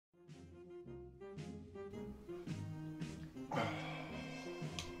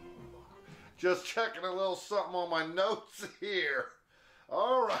Just checking a little something on my notes here.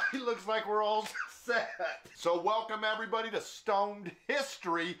 All right, looks like we're all set. So welcome everybody to Stoned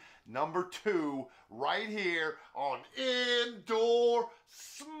History number 2 right here on Indoor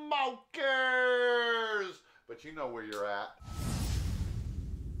Smokers. But you know where you're at.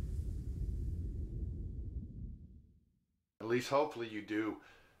 At least hopefully you do.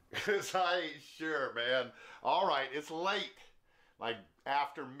 Because I ain't sure, man. All right, it's late. Like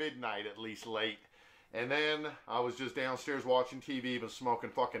after midnight, at least late. And then I was just downstairs watching TV, been smoking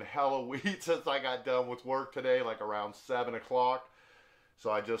fucking hella weed since I got done with work today, like around 7 o'clock.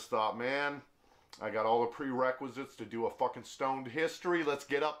 So I just thought, man, I got all the prerequisites to do a fucking Stoned History. Let's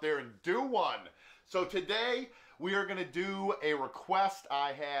get up there and do one. So today we are going to do a request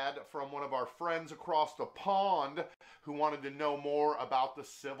I had from one of our friends across the pond who wanted to know more about the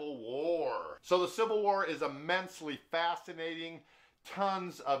Civil War. So the Civil War is immensely fascinating.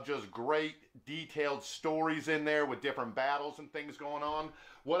 Tons of just great detailed stories in there with different battles and things going on.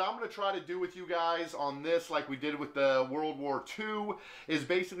 What I'm going to try to do with you guys on this, like we did with the World War II, is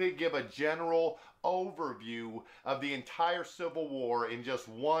basically give a general overview of the entire Civil War in just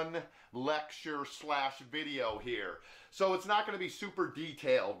one lecture slash video here. So it's not going to be super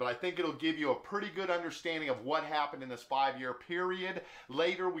detailed, but I think it'll give you a pretty good understanding of what happened in this 5-year period.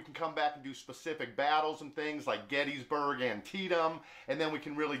 Later we can come back and do specific battles and things like Gettysburg, Antietam, and then we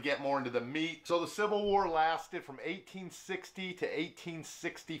can really get more into the meat. So the Civil War lasted from 1860 to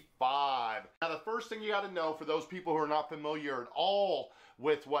 1865. Now the first thing you got to know, for those people who are not familiar at all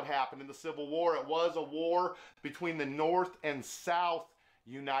with what happened in the Civil War, it was a war between the North and South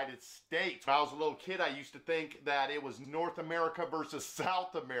United States. When I was a little kid, I used to think that it was North America versus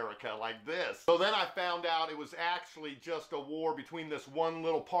South America, like this. So then I found out it was actually just a war between this one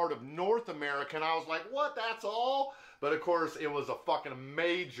little part of North America, and I was like, what, that's all? But of course, it was a fucking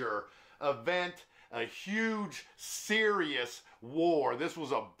major event, a huge, serious war. This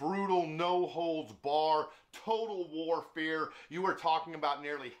was a brutal, no-holds-barred, total warfare. You were talking about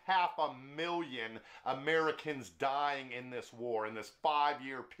nearly 500,000 Americans dying in this war, in this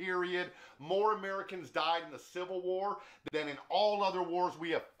 5-year period. More Americans died in the Civil War than in all other wars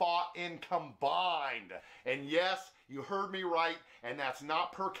we have fought in combined. And yes, you heard me right, and that's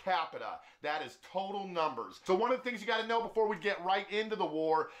not per capita. That is total numbers. So one of the things you got to know before we get right into the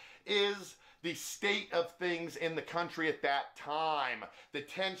war is the state of things in the country at that time. The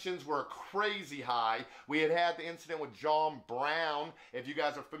tensions were crazy high. We had the incident with John Brown. If you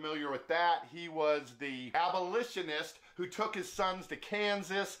guys are familiar with that, he was the abolitionist who took his sons to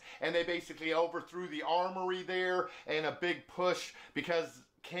Kansas, and they basically overthrew the armory there in a big push because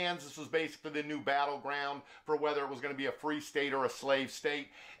Kansas was basically the new battleground for whether it was going to be a free state or a slave state.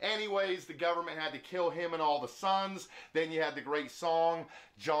 Anyways, the government had to kill him and all the sons. Then you had the great song,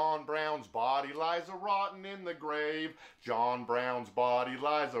 John Brown's body lies a rotting in the grave. John Brown's body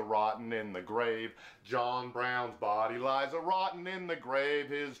lies a rotting in the grave. John Brown's body lies a rotting in the grave.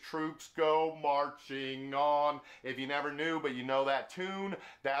 His troops go marching on. If you never knew, but you know that tune,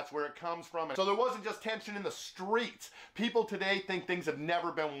 that's where it comes from. So there wasn't just tension in the streets. People today think things have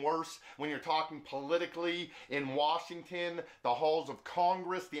never been worse when you're talking politically in Washington, the halls of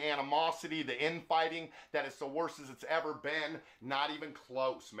Congress, the animosity, the infighting, that is the worst as it's ever been. Not even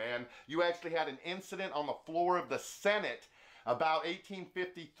close, man. You actually had an incident on the floor of the Senate about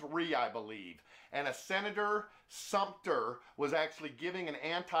 1853, I believe. And a Senator Sumter was actually giving an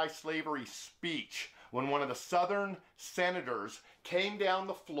anti-slavery speech when one of the Southern senators came down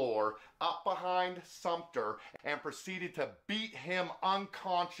the floor up behind Sumter and proceeded to beat him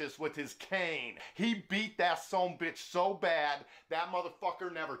unconscious with his cane. He beat that sumbitch so bad, that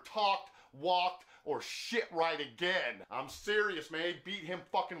motherfucker never talked, walked, or shit right again. I'm serious, man. He beat him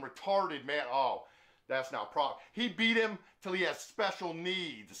fucking retarded, man. Oh, that's not proper. He beat him till he has special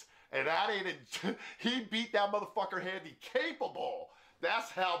needs. And that ain't it. He beat that motherfucker handicapable.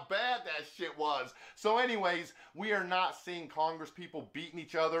 That's how bad that shit was. So anyways, we are not seeing Congress people beating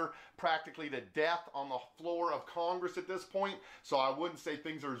each other practically to death on the floor of Congress at this point. So I wouldn't say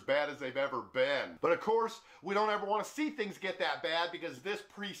things are as bad as they've ever been. But of course, we don't ever want to see things get that bad because this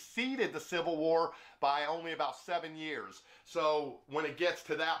preceded the Civil War by only about 7 years. So when it gets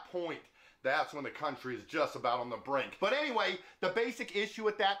to that point, that's when the country is just about on the brink. But anyway, the basic issue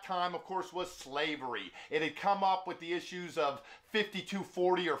at that time, of course, was slavery. It had come up with the issues of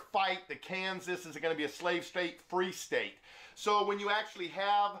 52-40 or fight. The Kansas, is it going to be a slave state, free state? So when you actually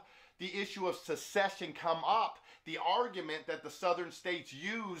have the issue of secession come up, the argument that the southern states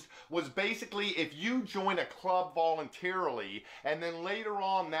used was basically if you join a club voluntarily and then later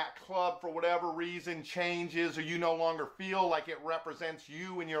on that club for whatever reason changes or you no longer feel like it represents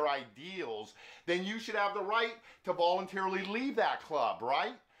you and your ideals, then you should have the right to voluntarily leave that club,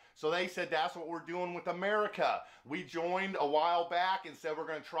 right? So they said that's what we're doing with America. We joined a while back and said we're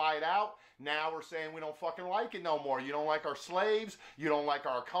going to try it out. Now we're saying we don't fucking like it no more. You don't like our slaves. You don't like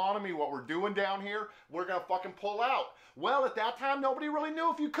our economy, what we're doing down here. We're going to fucking pull out. Well, at that time, nobody really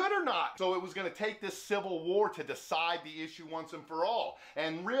knew if you could or not. So it was going to take this civil war to decide the issue once and for all.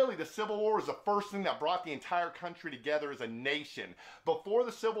 And really, the Civil War was the first thing that brought the entire country together as a nation. Before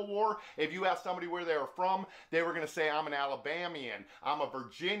the Civil War, if you asked somebody where they were from, they were going to say, I'm an Alabamian, I'm a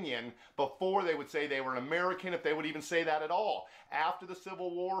Virginian, before they would say they were an American, if they would even say that at all. After the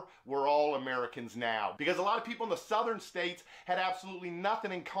Civil War, we're all Americans now. Because a lot of people in the southern states had absolutely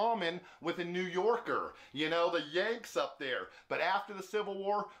nothing in common with a New Yorker. You know, the Yanks up there. But after the Civil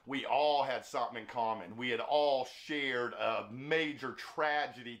War, we all had something in common. We had all shared a major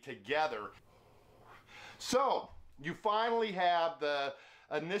tragedy together. So, you finally have the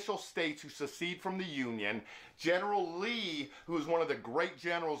initial states who secede from the Union. General Lee, who is one of the great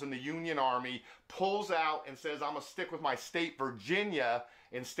generals in the Union Army, pulls out and says, I'm going to stick with my state, Virginia,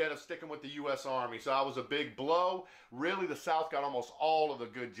 instead of sticking with the U.S. Army. So that was a big blow. Really, the South got almost all of the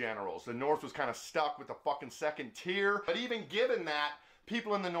good generals. The North was kind of stuck with the fucking second tier. But even given that,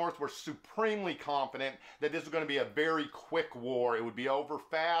 people in the North were supremely confident that this was going to be a very quick war. It would be over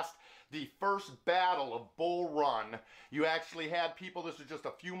fast. The first battle of Bull Run, you actually had people, this is just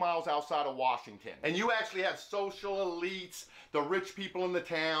a few miles outside of Washington, and you actually had social elites, the rich people in the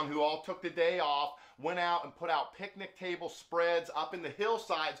town who all took the day off, went out and put out picnic table spreads up in the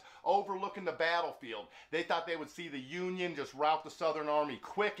hillsides overlooking the battlefield. They thought they would see the Union just rout the Southern Army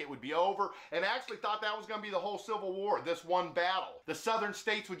quick, it would be over, and actually thought that was going to be the whole Civil War, this one battle. The Southern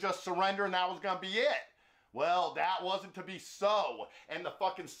states would just surrender and that was going to be it. Well, that wasn't to be so, and the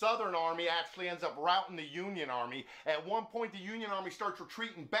fucking Southern Army actually ends up routing the Union Army. At one point, the Union Army starts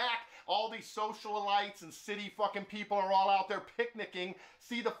retreating back. All these socialites and city fucking people are all out there picnicking,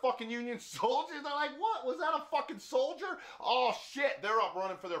 see the fucking Union soldiers, they're like, what, was that a fucking soldier? Oh shit, they're up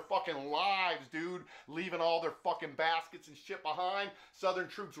running for their fucking lives, dude, leaving all their fucking baskets and shit behind. Southern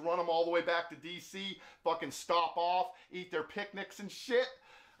troops run them all the way back to DC, fucking stop off, eat their picnics and shit.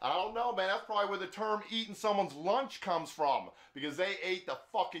 I don't know, man. That's probably where the term eating someone's lunch comes from. Because they ate the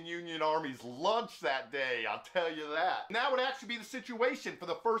fucking Union Army's lunch that day, I'll tell you that. And that would actually be the situation. For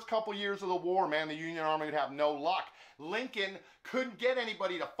the first couple years of the war, man, the Union Army would have no luck. Lincoln couldn't get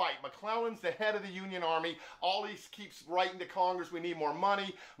anybody to fight. McClellan's the head of the Union Army. All he keeps writing to Congress, we need more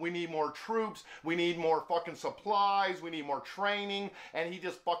money, we need more troops, we need more fucking supplies, we need more training, and he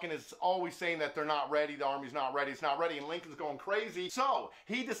just fucking is always saying that they're not ready, the Army's not ready, it's not ready, and Lincoln's going crazy. So,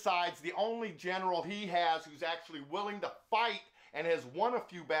 he decides the only general he has who's actually willing to fight and has won a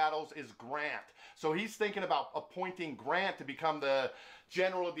few battles is Grant. So he's thinking about appointing Grant to become the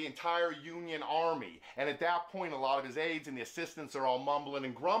general of the entire Union Army. And at that point, a lot of his aides and the assistants are all mumbling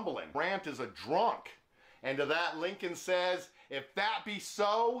and grumbling. Grant is a drunk. And to that, Lincoln says, if that be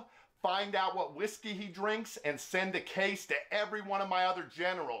so, find out what whiskey he drinks and send a case to every one of my other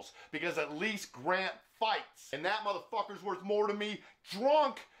generals, because at least Grant fights. And that motherfucker's worth more to me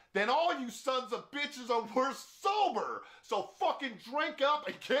drunk than all you sons of bitches are worth sober. So fucking drink up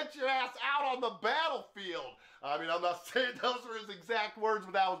and get your ass out on the battlefield. I mean, I'm not saying those were his exact words,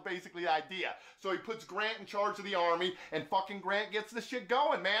 but that was basically the idea. So he puts Grant in charge of the army, and fucking Grant gets the shit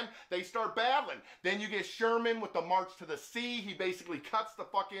going, man. They start battling. Then you get Sherman with the March to the Sea. He basically cuts the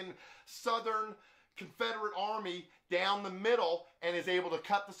fucking Southern Confederate Army down the middle and is able to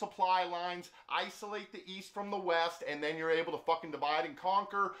cut the supply lines, isolate the East from the West, and then you're able to fucking divide and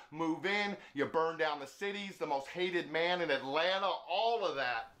conquer, move in, you burn down the cities, the most hated man in Atlanta, all of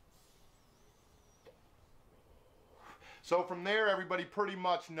that. So from there, everybody pretty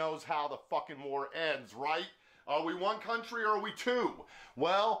much knows how the fucking war ends, right? Are we one country or are we two?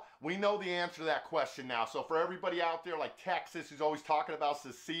 Well, we know the answer to that question now. So for everybody out there like Texas who's always talking about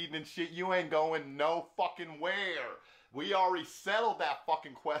seceding and shit, you ain't going no fucking where. We already settled that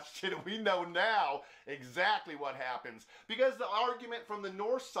fucking question, and we know now exactly what happens. Because the argument from the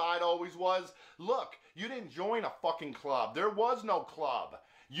North side always was, look, you didn't join a fucking club. There was no club.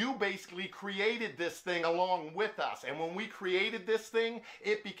 You basically created this thing along with us. And when we created this thing,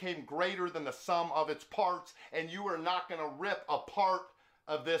 it became greater than the sum of its parts. And you are not going to rip apart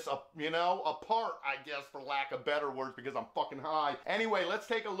of this, you know, apart, I guess, for lack of better words, because I'm fucking high. Anyway, let's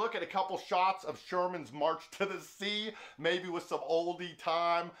take a look at a couple shots of Sherman's March to the Sea, maybe with some oldie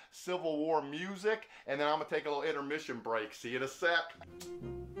time Civil War music, and then I'm gonna take a little intermission break. See you in a sec.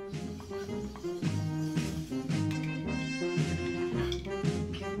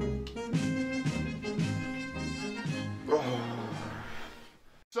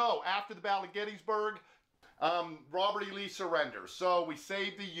 So, after the Battle of Gettysburg, Robert E. Lee surrenders. So we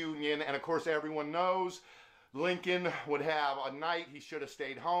saved the Union, and of course everyone knows Lincoln would have a night. He should have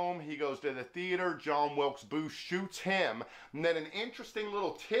stayed home. He goes to the theater. John Wilkes Booth shoots him. And then an interesting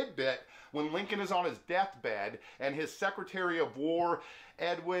little tidbit, when Lincoln is on his deathbed and his Secretary of War,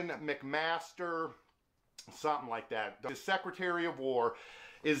 Edwin McMaster, something like that, his Secretary of War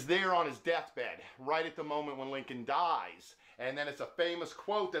is there on his deathbed right at the moment when Lincoln dies. And then it's a famous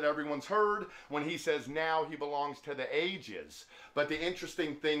quote that everyone's heard when he says, now he belongs to the ages. But the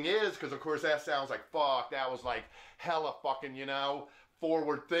interesting thing is, because of course that sounds like, fuck, that was like hella fucking, you know,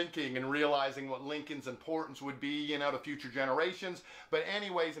 forward thinking and realizing what Lincoln's importance would be, you know, to future generations. But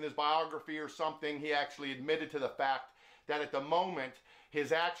anyways, in his biography or something, he actually admitted to the fact that at the moment,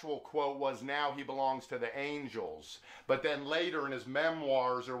 his actual quote was, now he belongs to the angels. But then later in his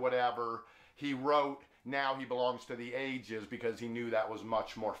memoirs or whatever, he wrote, now he belongs to the ages, because he knew that was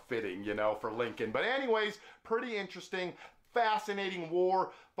much more fitting, you know, for Lincoln. But anyways, pretty interesting, fascinating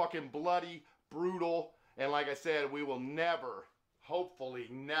war, fucking bloody, brutal. And like I said, we will never, hopefully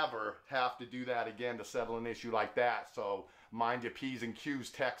never have to do that again to settle an issue like that. So mind your P's and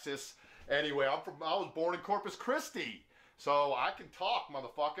Q's, Texas. Anyway, I was born in Corpus Christi, so I can talk,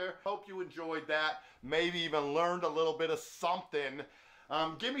 motherfucker. Hope you enjoyed that. Maybe even learned a little bit of something.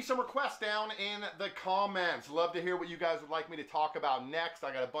 Give me some requests down in the comments. Love to hear what you guys would like me to talk about next.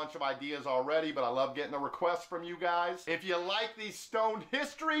 I got a bunch of ideas already, but I love getting the requests from you guys. If you like these stoned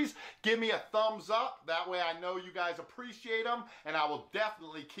histories, give me a thumbs up. That way I know you guys appreciate them, and I will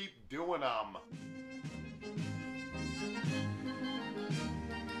definitely keep doing them.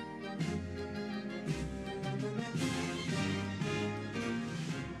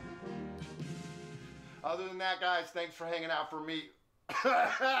 Other than that, guys, thanks for hanging out for me.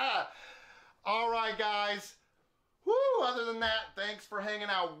 Alright, guys. Woo, other than that, thanks for hanging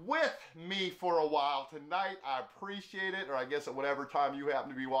out with me for a while tonight. I appreciate it, or I guess at whatever time you happen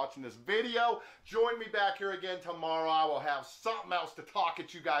to be watching this video. Join me back here again tomorrow. I will have something else to talk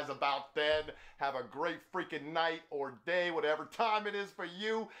at you guys about then. Have a great freaking night or day, whatever time it is for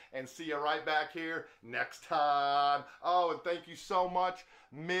you, and see you right back here next time. Oh, and thank you so much,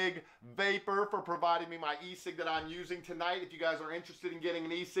 MIG Vapor, for providing me my e-cig that I'm using tonight. If you guys are interested in getting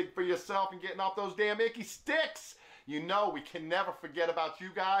an e-cig for yourself and getting off those damn icky sticks, you know we can never forget about you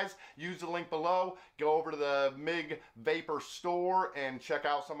guys. Use the link below. Go over to the MIG Vapor store and check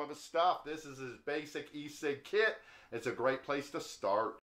out some of his stuff. This is his basic e-cig kit. It's a great place to start.